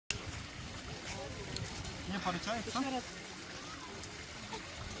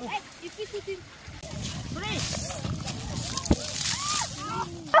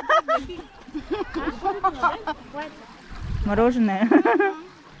Мороженое.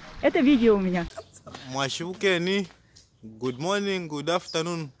 Это видео у меня. Mwashukeni. Good morning, good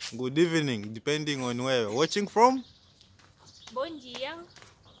afternoon, good evening, depending on where you're watching from. Bom dia.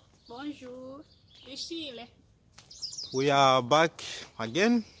 Bonjour. Chile. We are back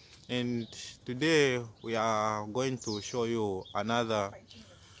again, and today we are going to show you another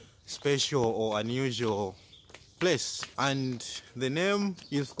special or unusual place, and the name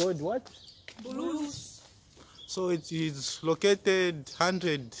is called what? Bulus. So it is located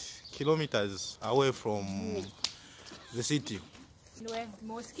 100 kilometers away from the city. No é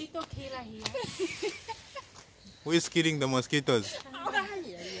mosquito killer here. Who is killing the mosquitoes?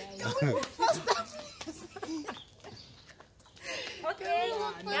 Okay,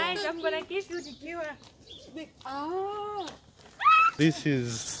 guys, I'm gonna give you the killer. This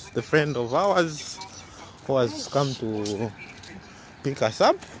is the friend of ours who has come to pick us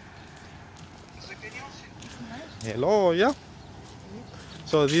up. Hello, yeah.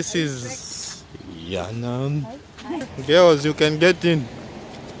 So this is Yana. Girls, you can get in.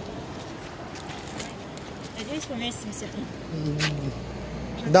 Надеюсь, поместимся.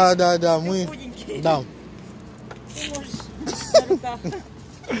 Да, мы. Да.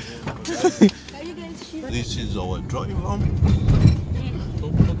 This is our driver,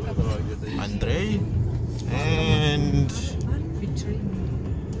 Andrei, and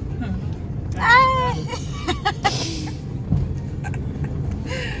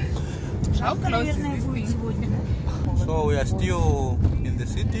so we are still in the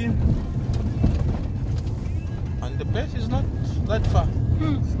city, and the place is not that far,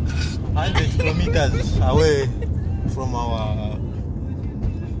 100 kilometers away from our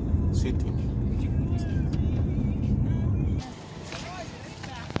city.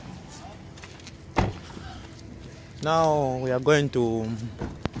 Now we are going to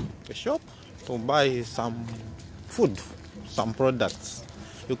a shop to buy some food, some products.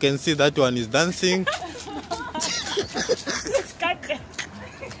 You can see that one is dancing.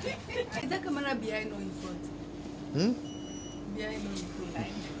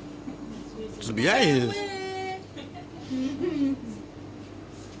 It's behind.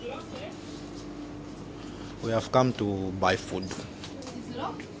 We have come to buy food.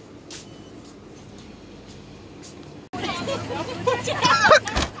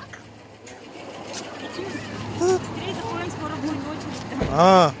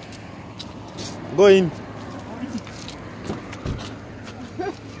 Go in.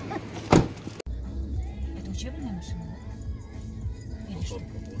 Это учебная машина? Или что?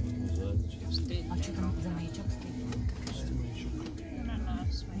 А что там за маячок стоит?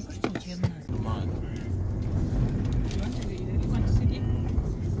 Мне кажется, учебная.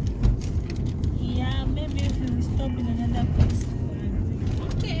 Yeah, maybe if we stop in another place.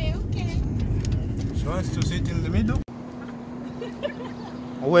 Okay. She wants to sit in the middle.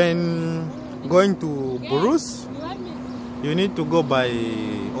 When going to Burus, you need to go by,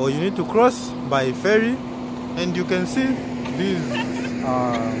 or you need to cross by ferry, and you can see these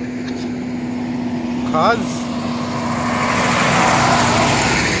cars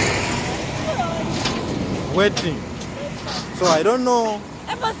waiting. So I don't know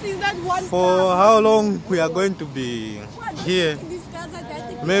for how long we are going to be here.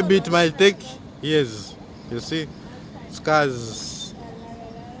 Maybe it might take years. You see, cars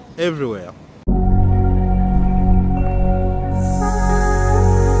everywhere.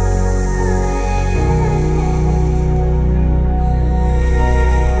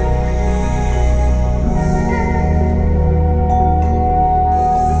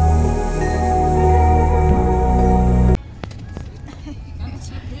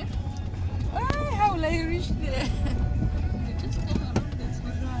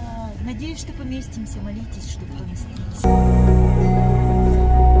 Надеюсь, что поместимся. Молитесь, чтобы поместились.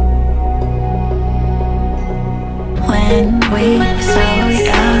 When we were so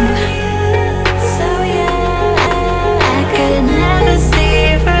young, I could never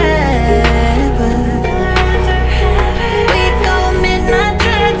see forever. We'd go midnight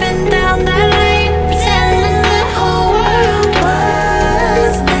driving down that lane, pretending the whole world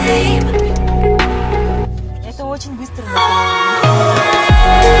was lame. Это очень быстро.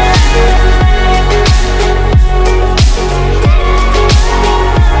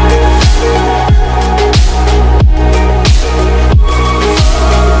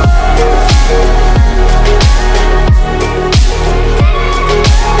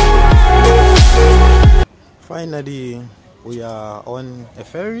 Finally, we are on a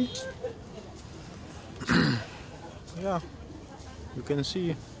ferry. Yeah, you can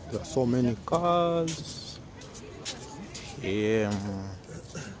see there are so many cars. Yeah.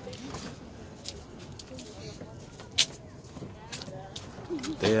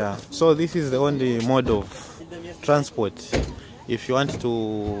 There. So this is the only mode of transport if you want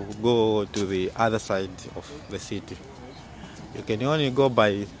to go to the other side of the city. You can only go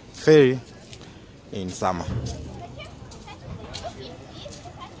by ferry in summer.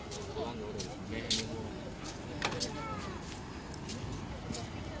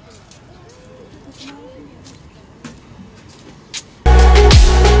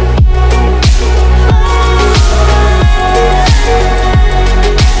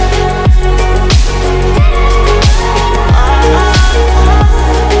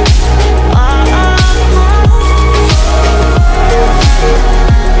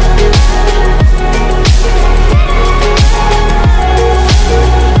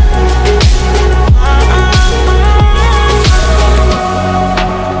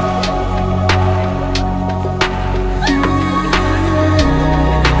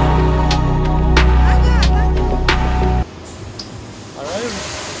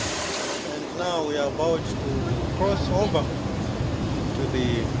 About to cross over to the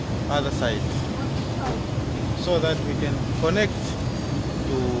other side so that we can connect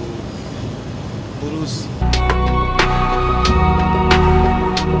to Burus.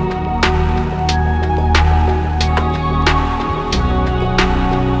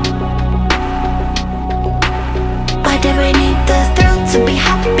 Why did we need the thrill to be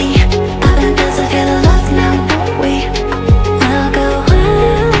happy? Nothing doesn't feel love now, don't we? We'll go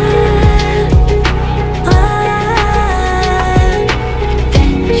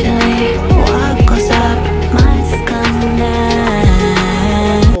eventually. What goes up must come down.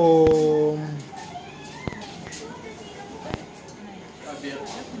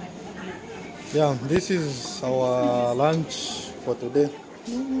 Yeah, this is our lunch for today.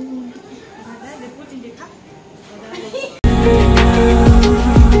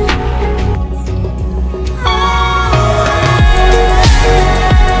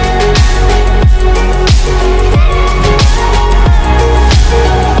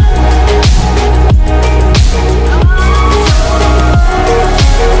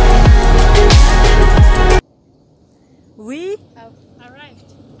 We have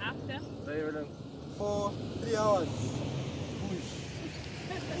arrived after For 3 hours.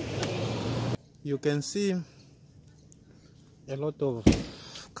 You can see a lot of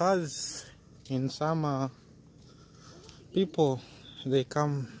cars in summer. People, they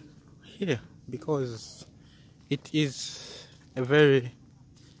come here because it is a very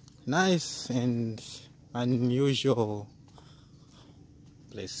nice and unusual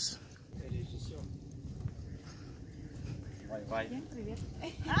place.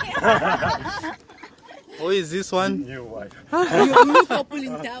 Who is this one? New wife. new couple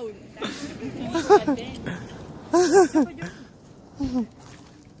in town.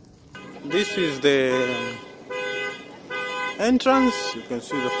 This is the entrance. You can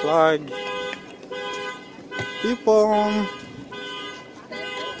see the flag. People.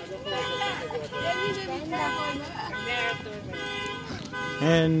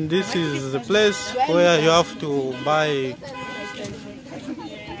 And this is the place where you have to buy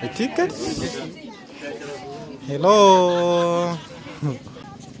a ticket. Hello.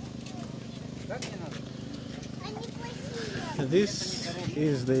 This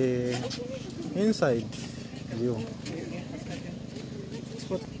is the inside view.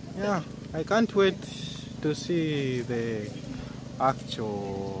 Yeah, I can't wait to see the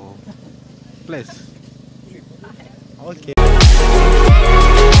actual place. Okay.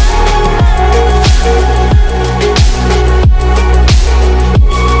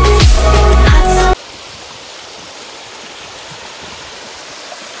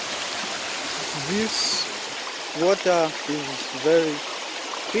 This water is very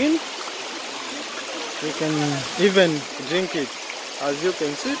clean. You can even drink it, as you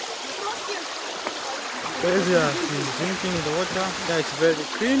can see. Kezia is drinking the water. Yeah, it's very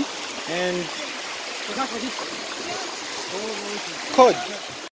clean and cold.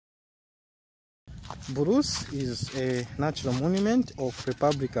 Burus is a natural monument of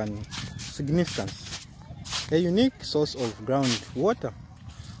Republican significance. A unique source of groundwater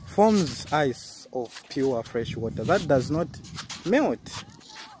forms ice of pure fresh water that does not melt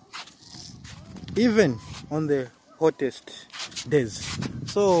even on the hottest days.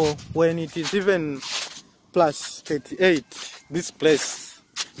 So when it is even plus 38, this place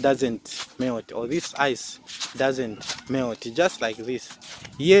doesn't melt, or this ice doesn't melt, just like this,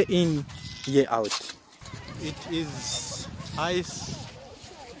 year in, year out. It is ice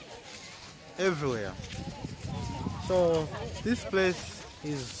everywhere. So this place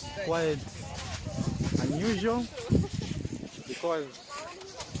is quite unusual because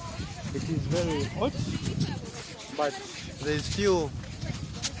it is very hot, but there is still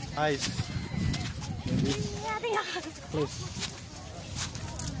ice in this place.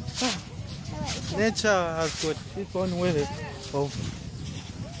 Nature has got its own way of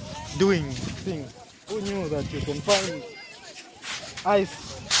doing things. Who knew that you can find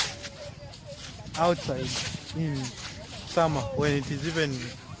ice outside in summer when it is even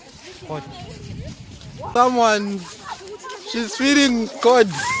hot? Someone, she's feeling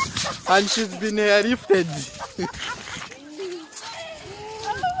cold and she's been airlifted.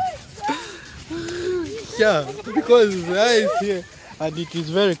 Yeah, because the ice here and it is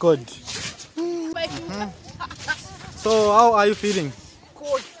very cold. So how are you feeling?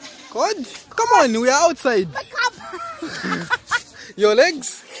 Cold. Cold? Come on, we are outside. Your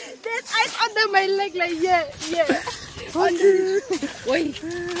legs? There's ice under my leg, like yeah. Okay. Wait.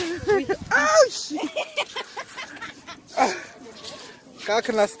 Ouch! Как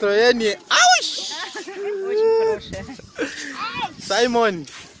настроение? Ouch! Очень хорошая. Simon,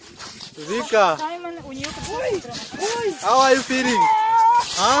 Vika, Саймон, у нее how are you feeling?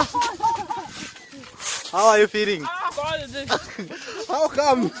 Huh? How are you feeling? How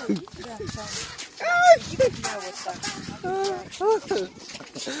come?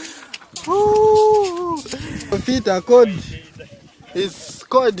 My feet are cold. It's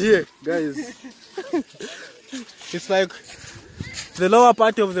cold here, guys. It's like the lower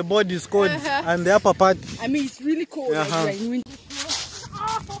part of the body is cold and the upper part. I mean, it's really cold.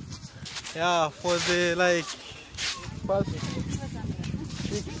 Yeah, for the like past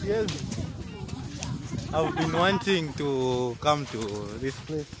 6 years, I've been wanting to come to this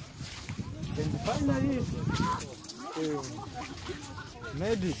place. And finally, we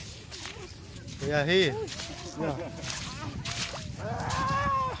made it. We are here. Yeah.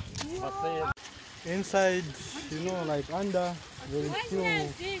 Inside, you know, like under, there is still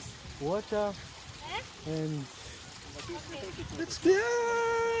water, and it's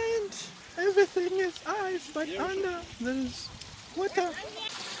behind. Everything is ice, but under there is water.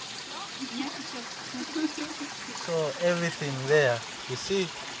 So everything there, you see,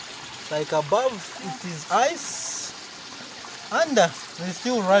 like above it is ice, under there is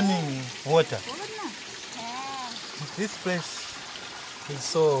still running water. This place is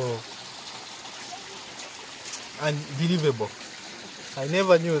so unbelievable. I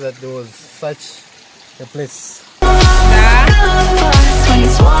never knew that there was such a place. When you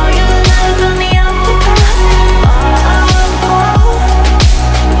swore your love on the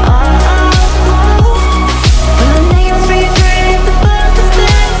when the names regret the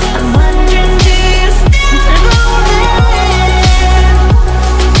purposes, I'm wondering, do you still go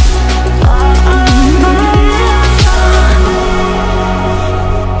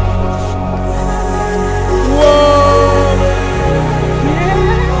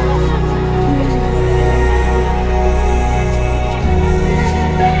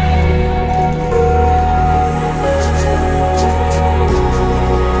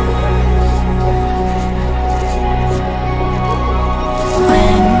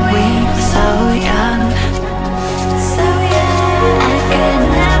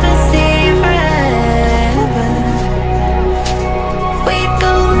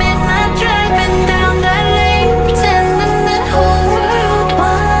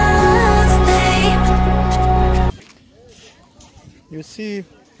You see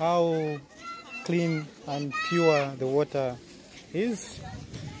how clean and pure the water is.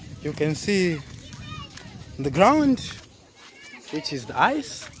 You can see the ground, which is the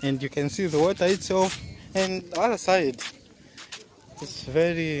ice, and you can see the water itself, and the other side is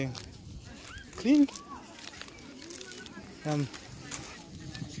very clean.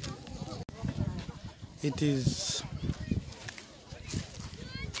 It is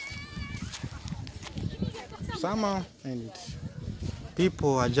summer and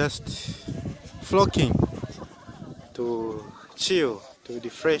people are just flocking to chill, to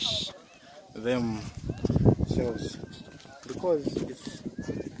refresh themselves because it's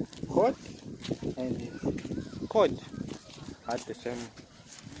hot and cold at the same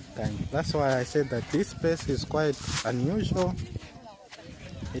time. That's why I said that this place is quite unusual.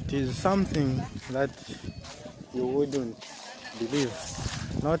 It is something that you wouldn't believe,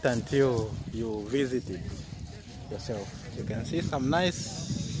 not until you visit it yourself. You can see some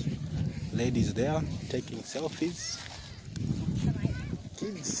nice ladies there taking selfies,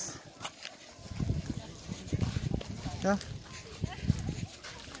 kids. Yeah.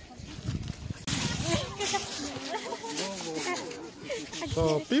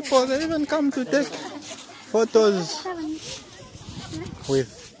 So people, they even come to take photos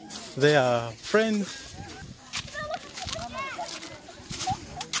with their friends.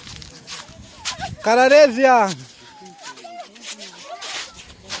 Kararesia!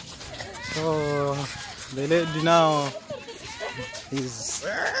 So the lady now is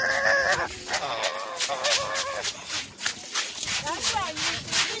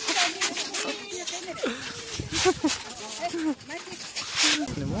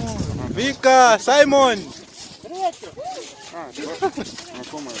Vika, Simon!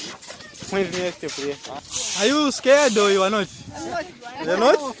 Are you scared or you are not? You're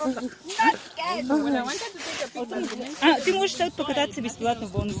not? Ты можешь покататься бесплатно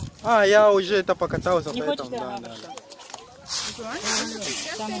в бонус. Я уже это покатался, Не хочешь, поэтому да? да.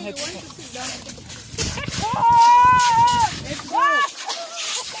 Самый хэппи.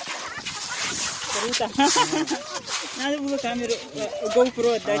 Круто. Надо было камеру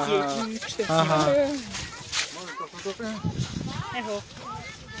GoPro отдать ей, чтобы снимать.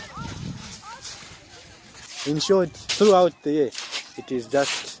 In short, throughout the year, it is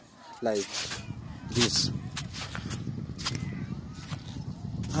just like this.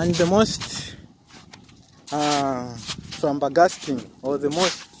 And the most flabbergasting or the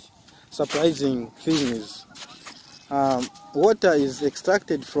most surprising thing is water is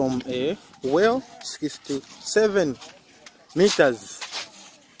extracted from a well 67 meters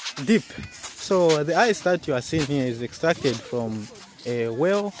deep. So the ice that you are seeing here is extracted from a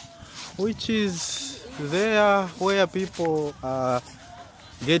well which is there where people are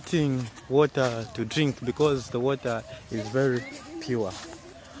getting water to drink because the water is very pure.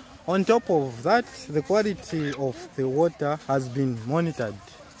 On top of that, the quality of the water has been monitored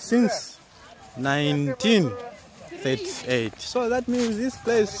since 1938. So that means this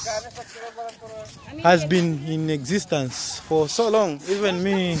place has been in existence for so long, even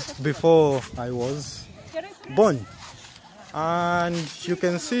me before I was born. And you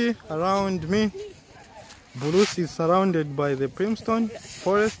can see around me, Bulus is surrounded by the Primstone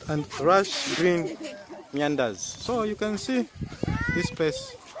forest and lush green meanders. So you can see this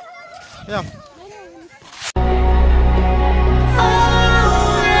place. Yeah.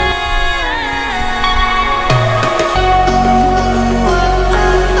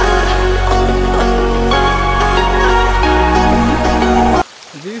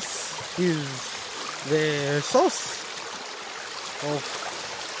 This is the source of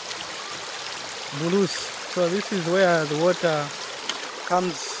Bulus. So this is where the water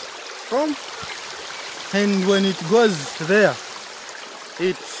comes from, and when it goes there,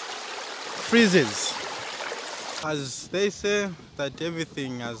 it freezes. As they say that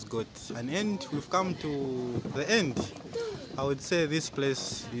everything has got an end, we've come to the end. I would say this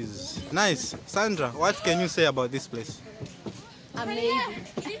place is nice. Sandra, what can you say about this place? Amazing.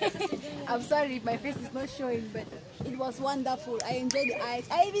 I'm sorry my face is not showing, but it was wonderful. I enjoyed the ice.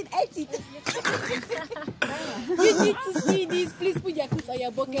 I even ate it. You need to see this. Please put your kids on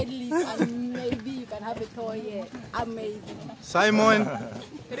your bucket list and maybe you can have a tour here. Amazing. Simon.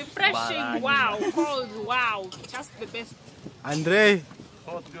 Refreshing, wow. Cold, wow. Just the best. Andre.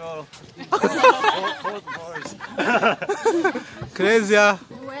 Hot girl. Hot boys. Crazier.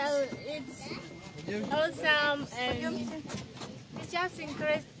 Well, it's awesome and it's just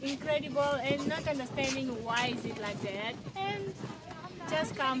incredible and not understanding why is it like that. And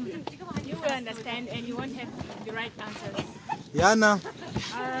just come, you will understand and you won't have the right answers. Яна.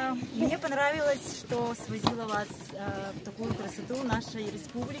 Мне понравилось, что свозила вас в такую красоту нашей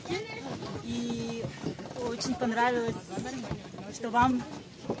республики. И очень понравилось, что вам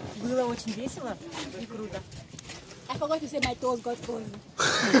было очень весело и круто. I forgot to say my toes got frozen.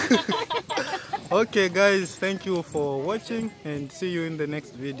 Okay guys, thank you for watching and see you in the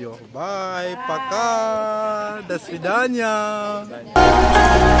next video. Bye. Пока. До свидания.